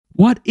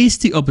What is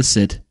the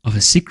opposite of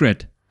a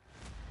secret?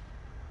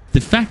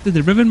 The fact that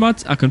the Riven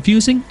mods are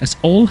confusing as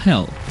all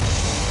hell.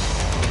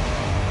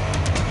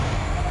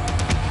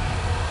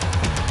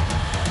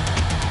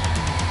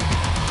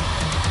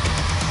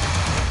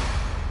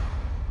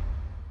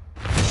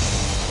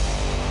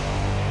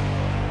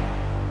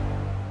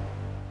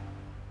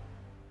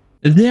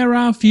 There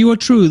are fewer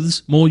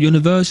truths more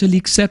universally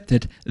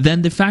accepted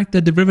than the fact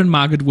that the Riven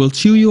market will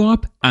chew you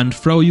up and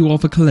throw you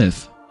off a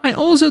cliff. I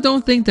also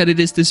don't think that it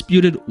is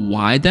disputed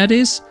why that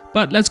is,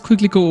 but let's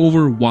quickly go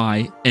over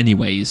why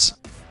anyways.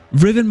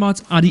 Riven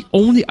mods are the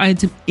only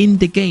item in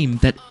the game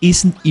that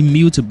isn't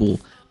immutable.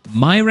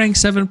 My rank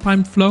 7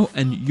 primed flow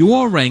and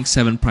your rank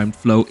 7 primed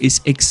flow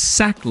is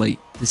exactly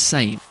the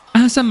same.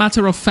 As a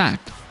matter of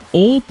fact,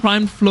 all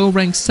primed flow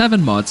rank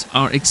 7 mods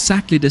are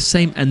exactly the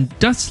same, and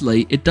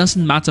thusly it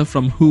doesn't matter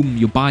from whom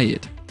you buy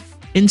it.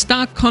 In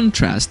stark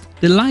contrast,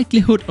 the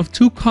likelihood of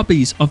 2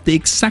 copies of the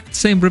exact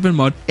same Riven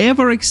mod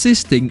ever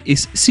existing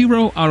is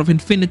 0 out of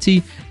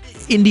infinity,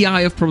 in the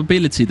eye of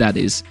probability that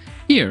is.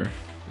 Here,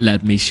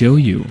 let me show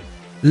you.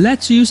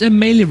 Let's use a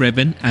melee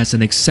Riven as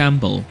an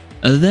example.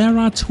 There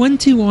are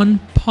 21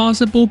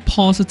 possible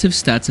positive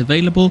stats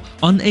available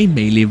on a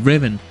melee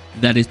Riven.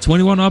 That is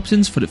 21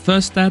 options for the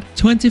first stat,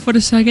 20 for the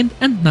second,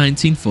 and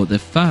 19 for the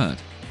third.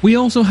 We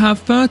also have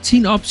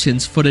 13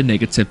 options for the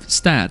negative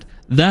stat.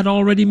 That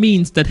already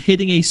means that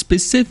hitting a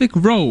specific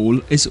roll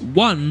is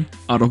 1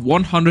 out of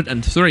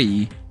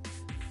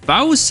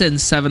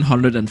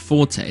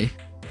 103,740.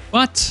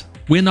 But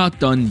we're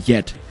not done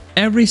yet.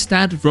 Every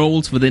stat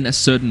rolls within a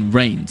certain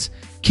range.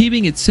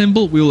 Keeping it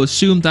simple, we will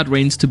assume that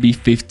range to be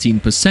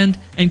 15%,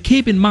 and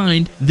keep in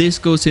mind this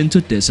goes into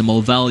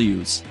decimal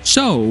values.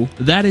 So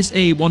that is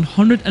a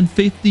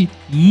 150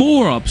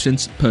 more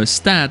options per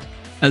stat.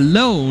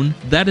 Alone,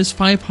 that is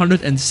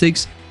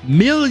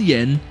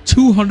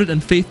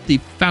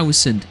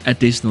 506,250,000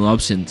 additional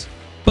options.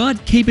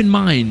 But keep in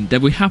mind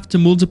that we have to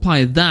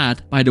multiply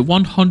that by the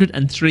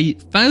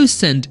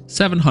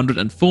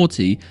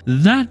 103,740.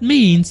 That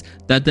means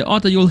that the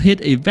odds you'll hit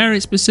a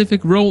very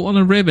specific roll on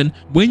a Riven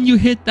when you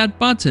hit that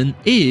button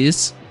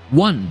is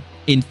 1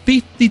 in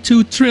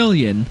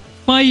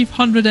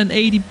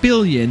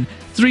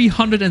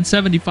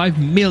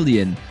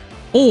 52,580,375,000,000,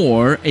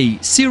 or a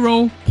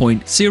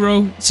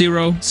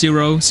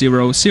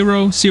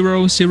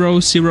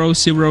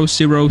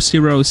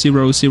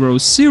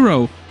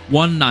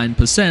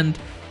 0.0000000000000000019%,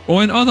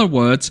 or in other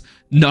words,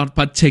 not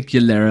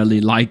particularly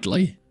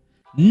likely.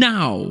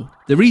 Now,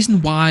 the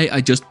reason why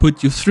I just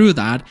put you through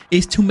that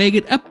is to make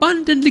it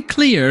abundantly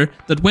clear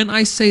that when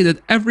I say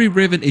that every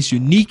Riven is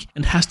unique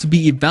and has to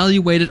be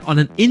evaluated on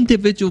an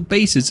individual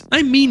basis,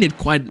 I mean it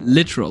quite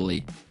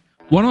literally.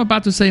 What I'm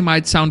about to say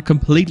might sound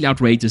completely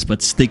outrageous,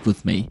 but stick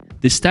with me.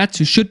 The stats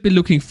you should be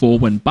looking for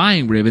when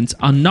buying Rivens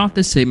are not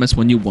the same as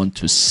when you want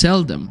to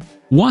sell them.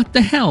 What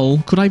the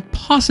hell could I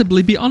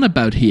possibly be on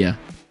about here?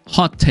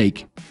 Hot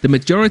take. The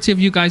majority of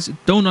you guys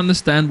don't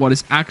understand what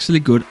is actually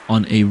good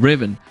on a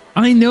Riven.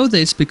 I know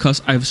this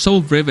because I've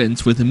sold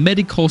Rivens with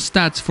medical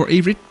stats for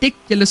a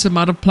ridiculous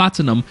amount of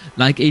platinum,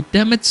 like a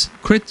damage,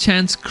 crit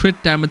chance,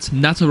 crit damage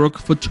Nataruk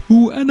for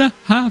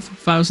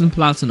 2,500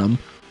 platinum,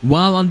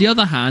 while on the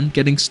other hand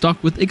getting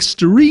stuck with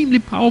extremely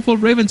powerful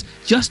Rivens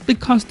just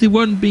because they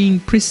weren't being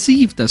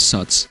perceived as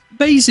such.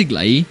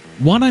 Basically,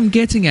 what I'm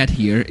getting at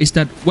here is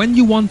that when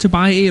you want to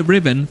buy a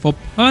Riven for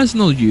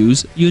personal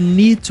use, you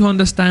need to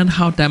understand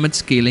how damage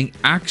scaling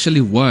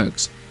actually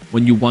works.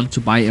 When you want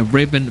to buy a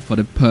Riven for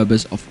the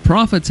purpose of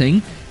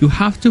profiting, you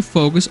have to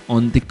focus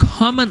on the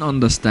common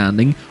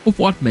understanding of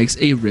what makes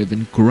a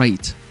Riven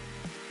great.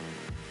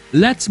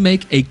 Let's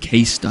make a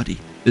case study.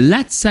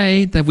 Let's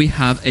say that we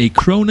have a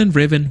Kronen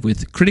Riven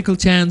with critical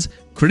chance,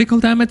 critical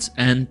damage,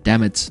 and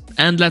let's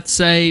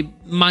say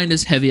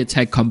minus heavy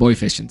attack combo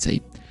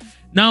efficiency.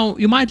 Now,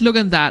 you might look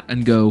at that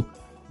and go,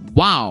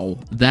 wow,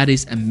 that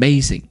is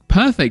amazing,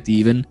 perfect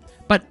even,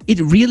 but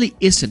it really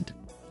isn't.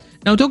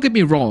 Now, don't get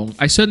me wrong,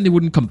 I certainly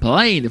wouldn't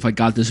complain if I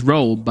got this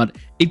roll, but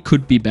it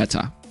could be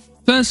better.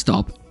 First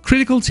up,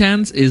 critical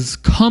chance is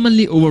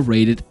commonly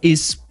overrated,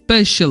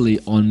 especially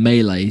on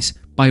melees.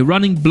 By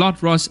running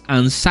Blood Rush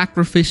and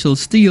Sacrificial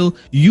Steel,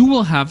 you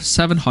will have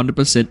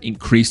 700%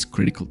 increased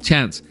critical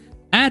chance.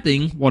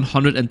 Adding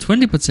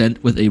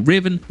 120% with a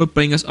Riven will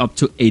bring us up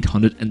to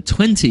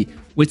 820,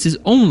 which is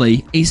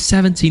only a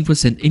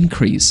 17%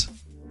 increase.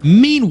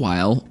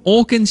 Meanwhile,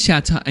 Organ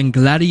Shatter and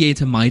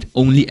Gladiator Might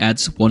only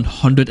adds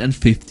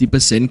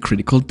 150%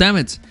 critical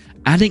damage.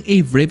 Adding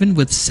a Riven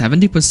with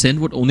 70%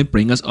 would only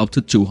bring us up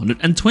to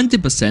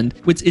 220%,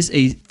 which is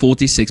a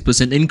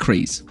 46%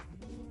 increase.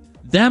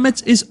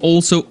 Damage is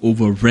also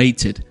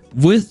overrated.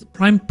 With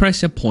Prime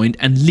Pressure Point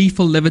and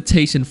Lethal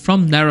Levitation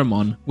from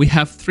Naramon, we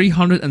have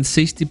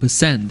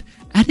 360%.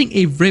 Adding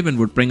a Riven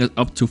would bring us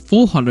up to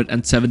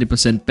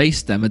 470%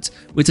 base damage,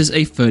 which is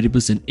a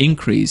 30%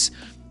 increase.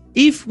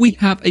 If we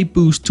have a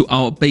boost to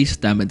our base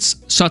damage,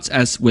 such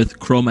as with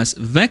Chroma's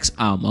Vex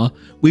armor,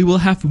 we will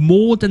have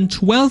more than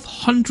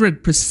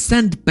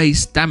 1200%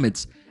 base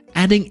damage.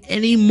 Adding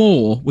any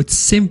more would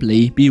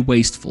simply be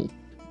wasteful.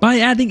 By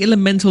adding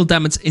elemental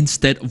damage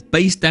instead of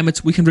base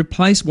damage, we can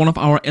replace one of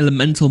our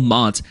elemental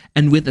mods,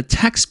 and with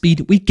attack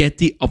speed we get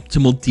the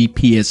optimal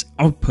DPS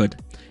output.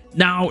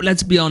 Now,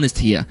 let's be honest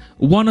here,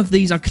 one of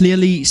these are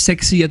clearly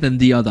sexier than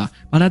the other,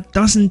 but that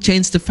doesn't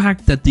change the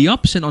fact that the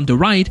option on the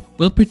right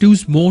will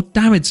produce more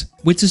damage,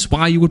 which is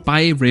why you would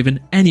buy a Riven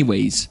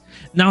anyways.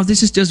 Now,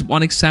 this is just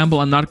one example.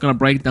 I'm not gonna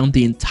break down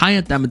the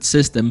entire damage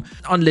system,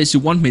 unless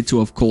you want me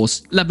to, of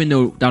course. Let me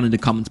know down in the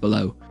comments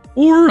below.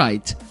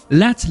 Alright,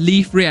 let's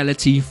leave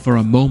reality for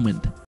a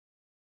moment.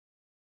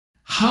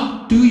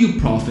 How do you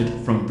profit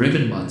from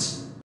Riven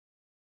mods?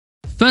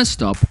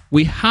 First up,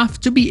 we have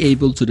to be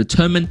able to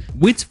determine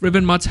which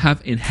Riven mods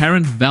have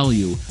inherent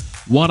value.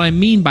 What I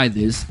mean by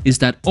this is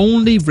that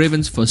only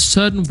Rivens for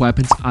certain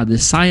weapons are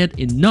desired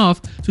enough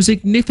to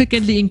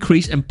significantly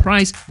increase in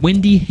price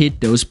when they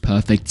hit those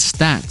perfect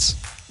stats.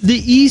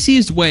 The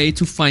easiest way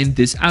to find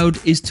this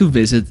out is to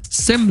visit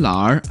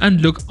Simlar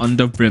and look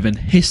under Riven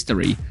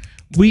history.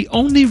 We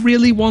only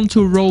really want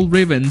to roll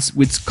Rivens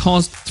which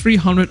cost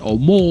 300 or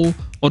more,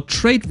 or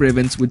trade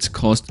Rivens which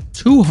cost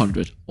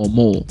 200 or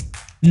more.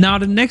 Now,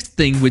 the next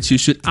thing which you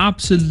should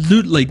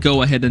absolutely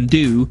go ahead and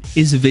do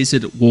is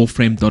visit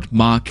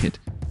Warframe.market.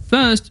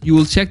 First, you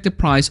will check the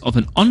price of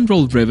an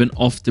unrolled Riven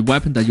of the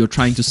weapon that you're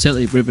trying to sell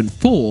a Riven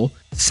for.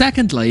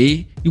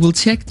 Secondly, you will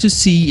check to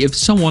see if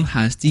someone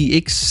has the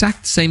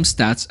exact same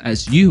stats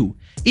as you.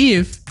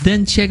 If,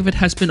 then check if it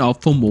has been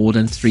up for more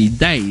than 3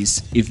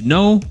 days. If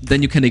no,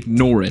 then you can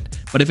ignore it.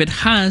 But if it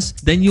has,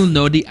 then you'll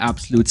know the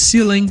absolute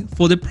ceiling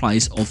for the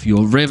price of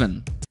your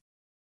Riven.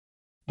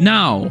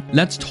 Now,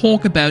 let's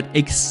talk about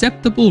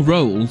acceptable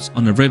rolls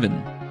on a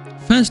Riven.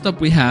 First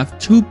up, we have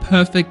 2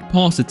 perfect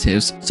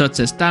positives, such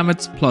as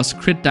damage plus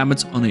crit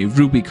damage on a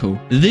Rubico.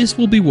 This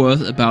will be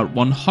worth about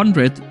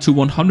 100 to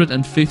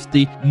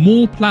 150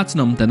 more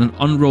platinum than an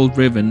unrolled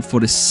Riven for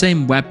the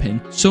same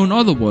weapon, so in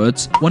other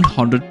words,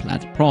 100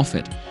 plat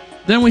profit.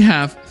 Then we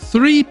have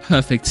 3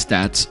 perfect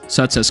stats,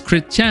 such as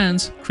crit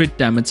chance, crit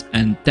damage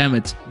and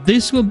damage.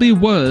 This will be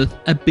worth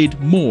a bit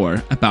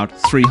more, about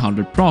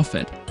 300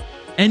 profit.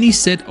 Any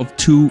set of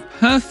 2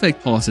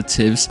 perfect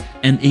positives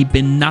and a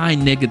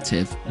benign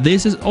negative.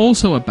 This is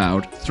also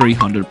about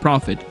 300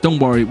 profit. Don't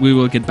worry, we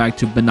will get back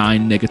to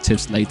benign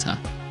negatives later.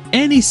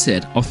 Any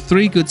set of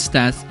 3 good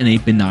stats and a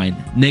benign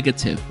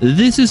negative.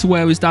 This is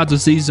where we start to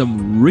see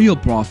some real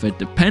profit.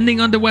 Depending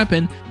on the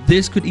weapon,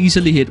 this could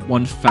easily hit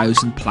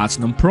 1000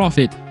 platinum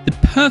profit. The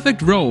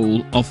perfect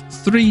roll of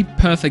 3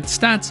 perfect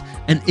stats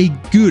and a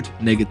good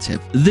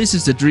negative. This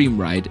is the dream,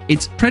 right?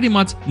 It's pretty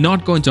much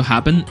not going to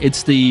happen.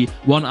 It's the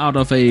 1 out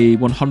of a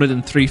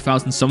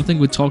 103,000 something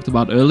we talked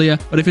about earlier.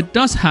 But if it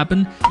does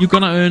happen, you're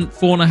gonna earn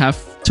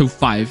 4.5 to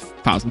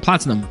 5,000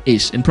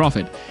 platinum-ish in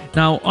profit.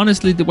 Now,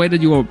 honestly, the way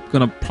that you are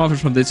gonna profit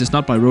from this is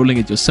not by rolling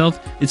it yourself.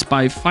 It's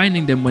by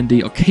finding them when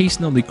they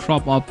occasionally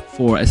crop up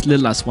for as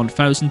little as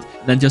 1,000,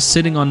 then just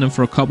sitting on them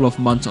for a couple of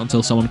months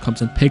until someone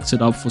comes and picks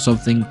it up for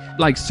something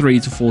like 3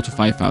 to 4 to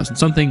 5,000,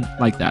 something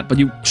like that. But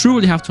you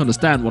truly have to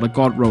understand what a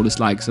god roll is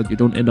like, so that you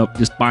don't end up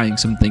just buying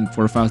something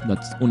for 1,000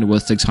 that's only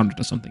worth 600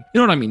 or something. You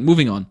know what I mean?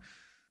 Moving on.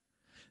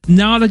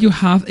 Now that you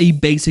have a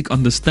basic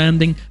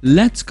understanding,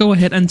 let's go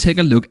ahead and take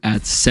a look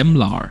at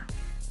Simlar.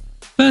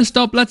 First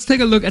up, let's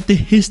take a look at the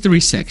history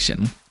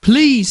section.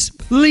 Please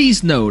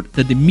note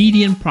that the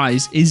median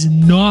price is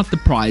not the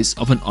price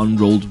of an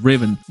unrolled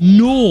Riven,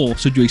 nor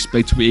should you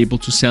expect to be able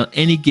to sell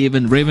any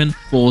given Riven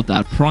for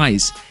that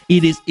price.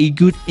 It is a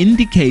good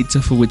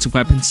indicator for which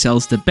weapon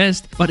sells the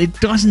best, but it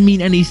doesn't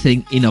mean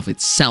anything in of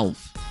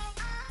itself.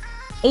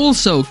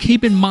 Also,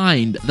 keep in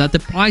mind that the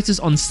prices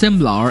on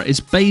Simlar is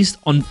based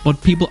on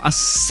what people are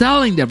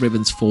selling their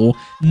Rivens for,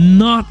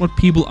 not what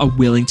people are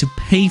willing to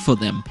pay for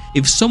them.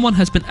 If someone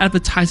has been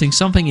advertising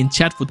something in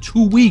chat for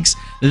 2 weeks,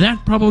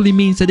 that probably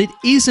means that it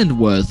isn't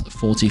worth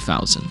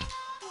 40,000.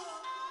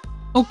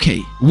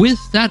 Okay, with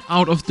that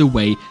out of the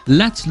way,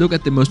 let's look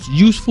at the most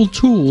useful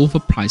tool for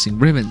pricing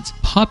Rivens: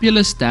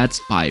 popular stats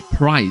by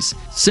price.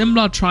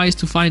 Simlar tries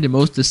to find the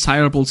most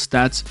desirable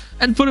stats,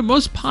 and for the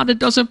most part it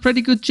does a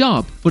pretty good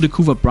job. For the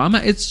Kuva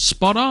Brahma, it's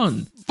spot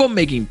on. For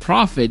making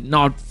profit,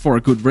 not for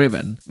a good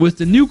Riven. With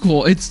the new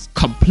core, it's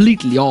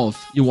completely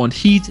off. You want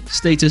heat,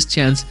 status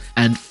chance,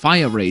 and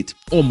fire rate,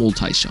 or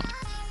multi-shot.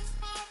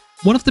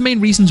 One of the main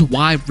reasons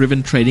why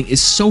Riven trading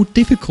is so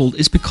difficult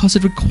is because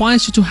it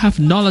requires you to have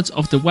knowledge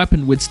of the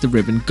weapon which the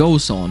Riven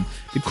goes on.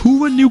 The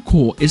Kuva new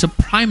core is a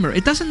primer.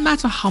 It doesn't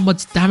matter how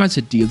much damage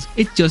it deals,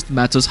 it just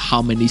matters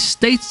how many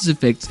status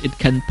effects it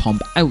can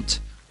pump out.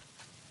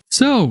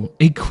 So,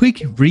 a quick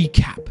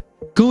recap.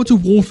 Go to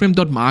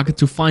Warframe.market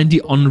to find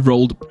the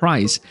unrolled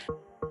price.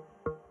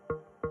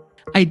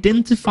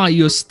 Identify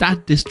your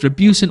stat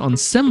distribution on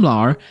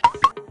Simlar,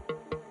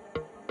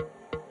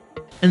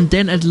 and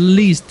then at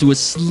least do a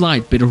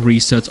slight bit of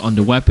research on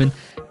the weapon,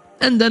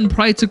 and then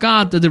pray to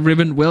God that the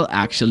Riven will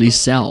actually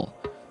sell.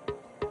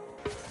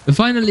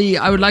 Finally,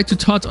 I would like to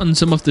touch on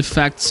some of the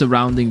facts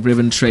surrounding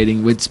Riven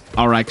trading which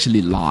are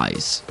actually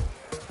lies.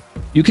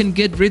 You can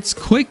get rich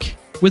quick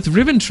with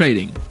Riven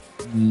trading.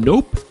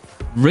 Nope.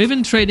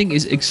 Riven trading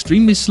is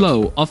extremely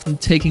slow, often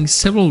taking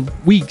several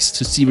weeks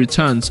to see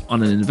returns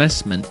on an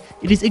investment.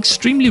 It is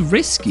extremely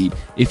risky.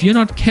 If you're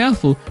not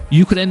careful,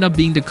 you could end up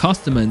being the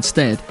customer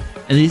instead,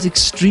 and it is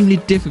extremely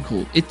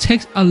difficult. It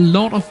takes a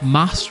lot of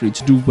mastery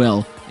to do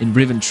well in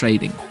Riven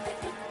trading.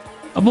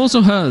 I've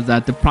also heard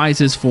that the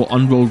prices for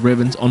unrolled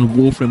Rivens on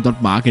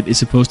Warframe.market is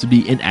supposed to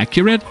be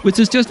inaccurate, which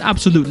is just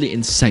absolutely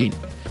insane.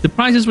 The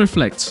prices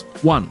reflect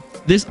 1.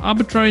 This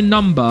arbitrary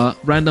number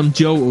random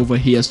Joe over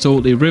here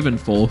sold a Riven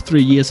for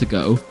 3 years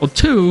ago. Or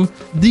 2,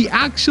 the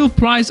actual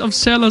price of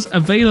sellers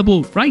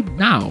available right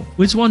now.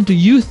 Which one do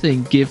you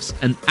think gives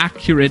an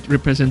accurate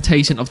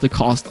representation of the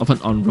cost of an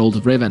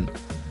unrolled Riven?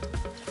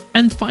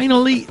 And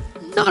finally,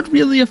 not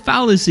really a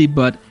fallacy,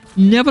 but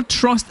never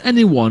trust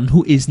anyone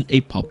who isn't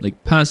a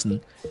public person.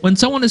 When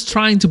someone is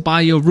trying to buy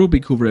your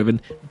Rubiku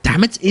Riven,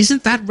 damn it,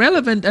 isn't that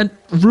relevant and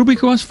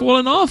Rubiku has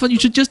fallen off and you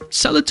should just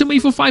sell it to me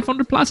for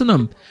 500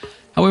 platinum.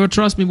 However,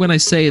 trust me when I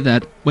say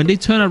that when they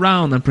turn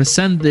around and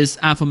present this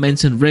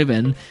aforementioned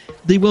Riven,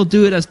 they will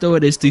do it as though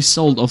it is the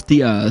salt of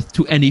the earth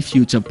to any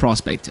future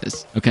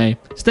prospectors, okay?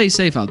 Stay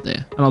safe out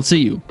there, and I'll see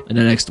you in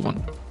the next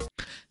one.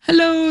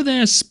 Hello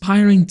there,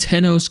 aspiring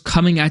Tennos,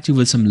 coming at you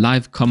with some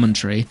live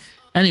commentary.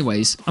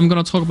 Anyways, I'm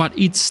gonna talk about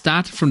each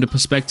stat from the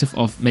perspective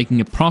of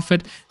making a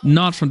profit,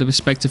 not from the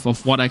perspective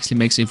of what actually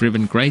makes a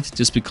Riven great,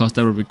 just because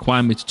that would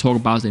require me to talk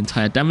about the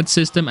entire damage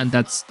system, and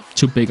that's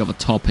too big of a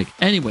topic.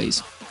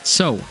 Anyways,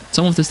 so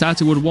some of the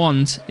stats you would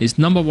want is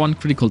number 1,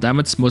 critical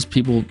damage. Most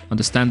people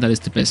understand that is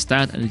the best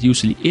stat, and it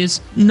usually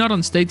is. Not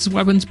on status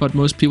weapons, but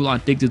most people are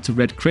addicted to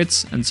red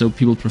crits, and so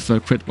people prefer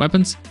crit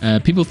weapons.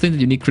 People think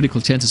that you need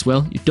critical chance as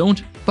well. You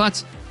don't,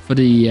 but for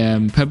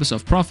the purpose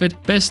of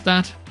profit, best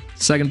stat,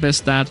 second best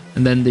stat,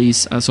 and then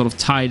these are sort of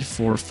tied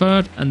for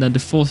third, and then the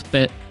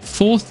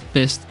fourth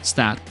best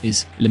stat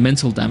is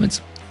elemental damage.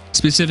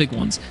 Specific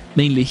ones,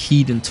 mainly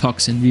heat and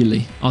toxin,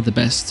 really are the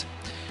best.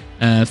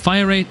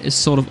 Fire rate is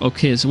sort of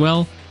okay as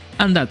well,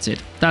 and that's it.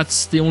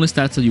 That's the only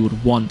stats that you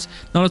would want.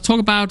 Now, I'll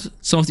talk about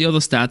some of the other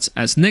stats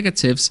as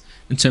negatives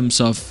in terms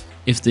of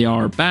if they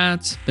are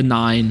bad,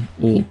 benign,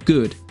 or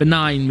good.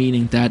 Benign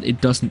meaning that it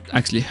doesn't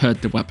actually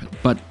hurt the weapon,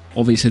 but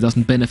obviously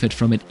doesn't benefit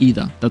from it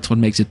either. That's what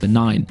makes it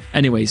benign.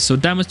 Anyways, so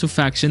damage to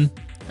faction.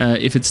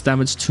 If it's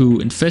damage to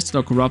infested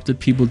or corrupted,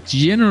 people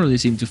generally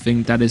seem to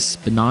think that is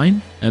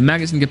benign.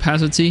 Magazine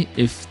capacity,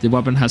 if the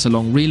weapon has a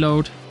long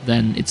reload,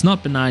 then it's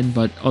not benign,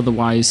 but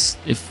otherwise,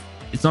 if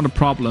it's not a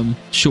problem,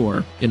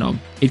 sure, you know,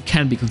 it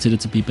can be considered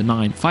to be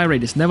benign. Fire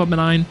rate is never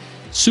benign.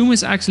 Zoom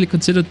is actually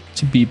considered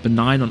to be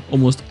benign on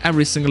almost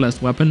every single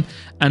last weapon,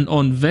 and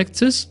on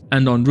Vectors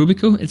and on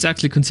Rubiku, it's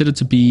actually considered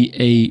to be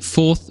a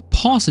fourth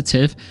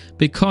positive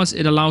because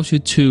it allows you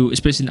to,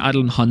 especially in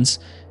idle hunts,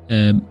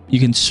 you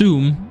can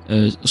zoom,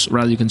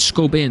 rather you can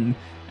scope in,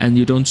 and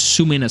you don't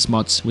zoom in as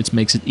much, which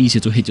makes it easier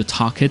to hit your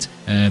target.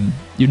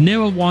 You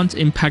never want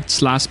impact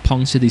 /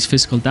 puncture, these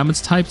physical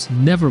damage types,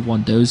 never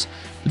want those.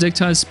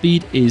 Projectile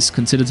speed is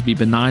considered to be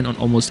benign on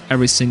almost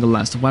every single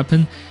last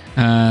weapon.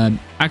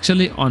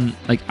 Actually on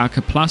like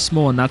Arcaplasmo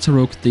or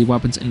Natarok, the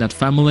weapons in that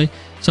family,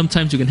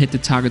 sometimes you can hit the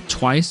target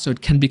twice, so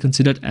it can be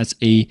considered as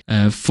a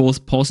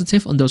fourth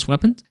positive on those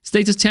weapons.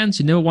 Status chance,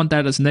 you never want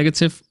that as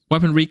negative.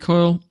 Weapon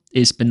recoil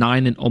is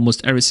benign in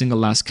almost every single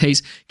last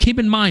case. Keep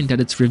in mind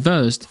that it's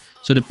reversed,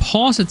 so the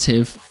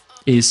positive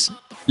is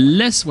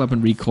less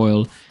weapon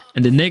recoil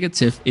and the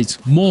negative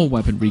is more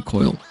weapon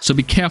recoil. So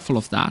be careful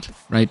of that,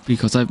 right?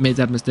 Because I've made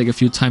that mistake a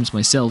few times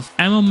myself.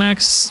 Ammo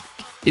max,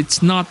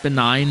 it's not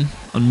benign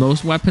on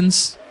most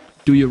weapons.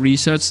 Do your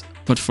research.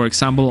 But for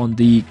example, on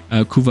the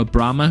Kuva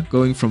Brahma,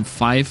 going from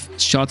 5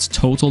 shots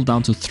total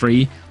down to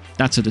 3,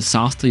 that's a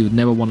disaster. You would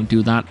never want to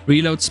do that.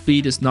 Reload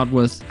speed is not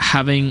worth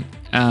having.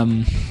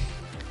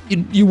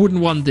 You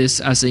wouldn't want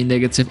this as a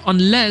negative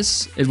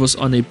unless it was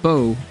on a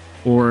bow,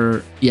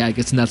 or yeah, I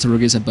guess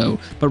Nataruk is a bow,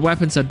 but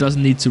weapons that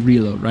doesn't need to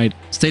reload, right?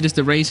 Status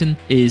duration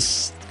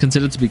is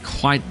considered to be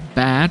quite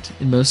bad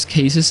in most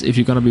cases. If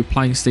you're going to be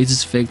applying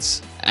status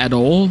effects at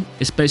all,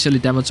 especially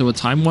damage over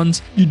time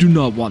ones, you do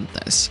not want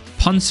this.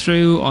 Punch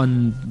through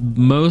on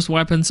most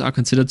weapons are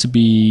considered to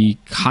be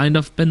kind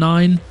of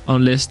benign,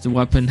 unless the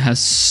weapon has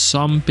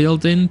some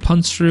built-in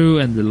punch through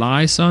and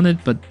relies on it,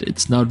 but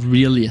it's not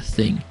really a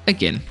thing.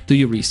 Again, do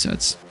your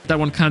research. That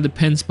one kind of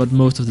depends, but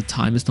most of the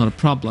time it's not a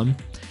problem.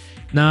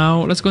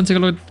 Now let's go and take a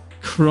look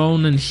at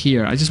Kronen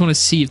here. I just want to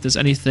see if there's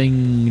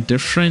anything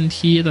different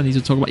here that I need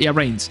to talk about. Yeah,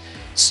 Reigns.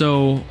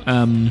 So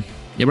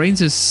yeah,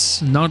 Reigns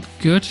is not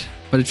good,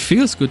 but it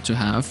feels good to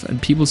have, and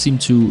people seem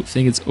to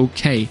think it's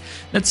okay.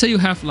 Let's say you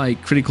have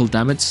like critical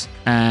damage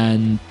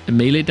and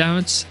melee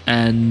damage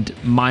and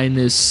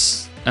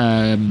minus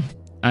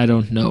I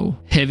don't know,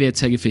 heavy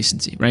attack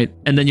efficiency, right?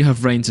 And then you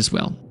have range as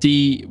well.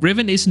 The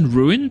Riven isn't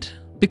ruined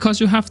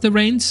because you have the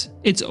range.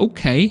 It's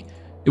okay.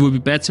 It would be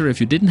better if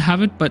you didn't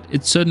have it, but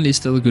it's certainly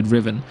still a good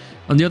Riven.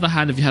 On the other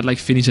hand, if you had like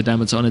finisher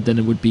damage on it, then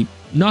it would be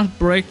not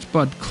bricked,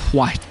 but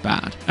quite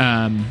bad.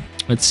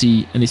 Let's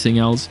see anything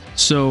else.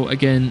 So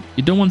again,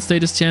 you don't want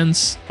status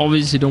chance.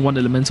 Obviously, you don't want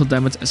elemental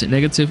damage as a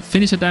negative.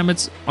 Finisher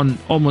damage on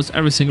almost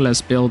every single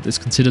S build is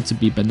considered to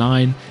be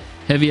benign.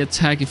 Heavy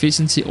attack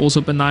efficiency also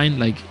benign.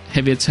 Like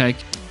heavy attack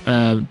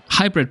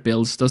hybrid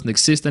builds doesn't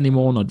exist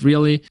anymore. Not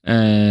really.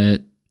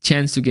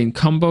 Chance to gain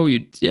combo, you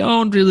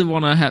don't really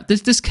want to have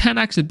this. This can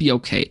actually be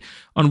okay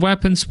on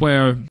weapons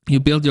where you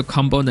build your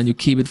combo and then you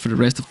keep it for the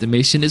rest of the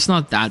mission. It's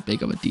not that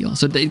big of a deal,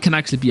 so it can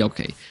actually be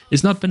okay.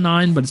 It's not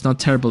benign, but it's not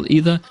terrible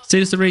either.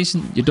 Status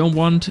duration, you don't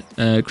want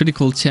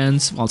critical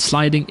chance while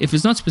sliding. If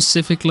it's not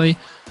specifically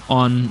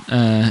on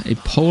a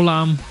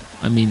polearm,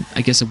 I mean,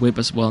 I guess a whip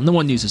as well. No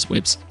one uses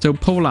whips, so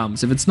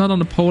polearms. If it's not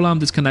on a polearm,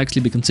 this can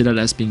actually be considered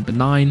as being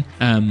benign.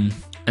 And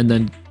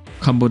then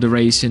combo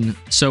duration.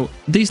 So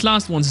these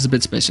last ones is a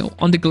bit special.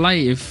 On the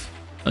glaive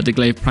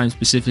prime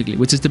specifically,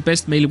 which is the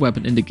best melee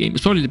weapon in the game.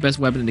 It's probably the best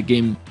weapon in the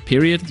game,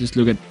 period. Just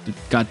look at the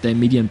goddamn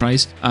median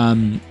price.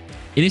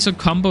 Initial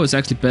combo is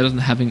actually better than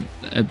having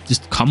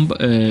just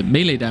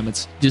melee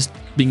damage. Just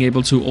being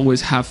able to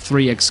always have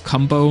 3x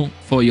combo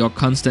for your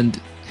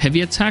constant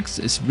heavy attacks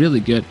is really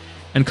good.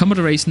 And combo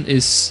duration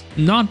is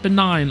not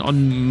benign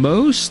on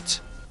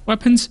most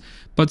weapons,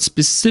 but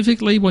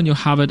specifically when you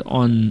have it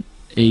on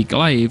a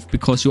glaive,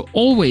 because you're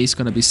always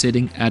going to be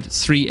sitting at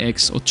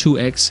 3x or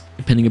 2x,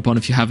 depending upon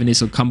if you have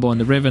initial combo on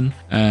the Riven,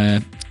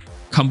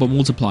 combo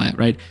multiplier,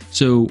 right?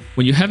 So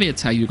when you heavy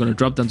attack, you're going to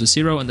drop down to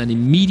 0, and then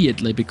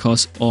immediately,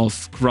 because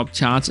of corrupt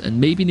charge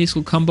and maybe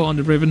initial combo on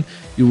the Riven,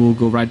 you will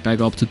go right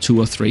back up to 2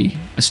 or 3.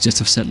 I should just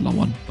have said long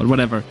one, but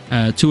whatever.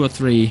 2 or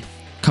 3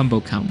 combo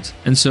count.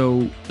 And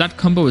so that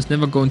combo is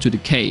never going to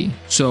decay,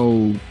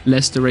 so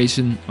less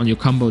duration on your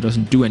combo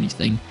doesn't do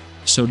anything.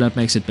 So that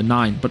makes it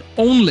benign, but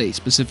only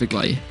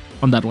specifically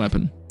on that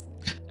weapon.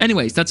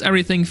 Anyways, that's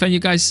everything. Thank you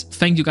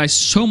guys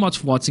so much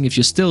for watching. If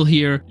you're still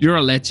here, you're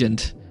a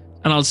legend,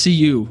 and I'll see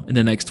you in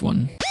the next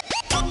one.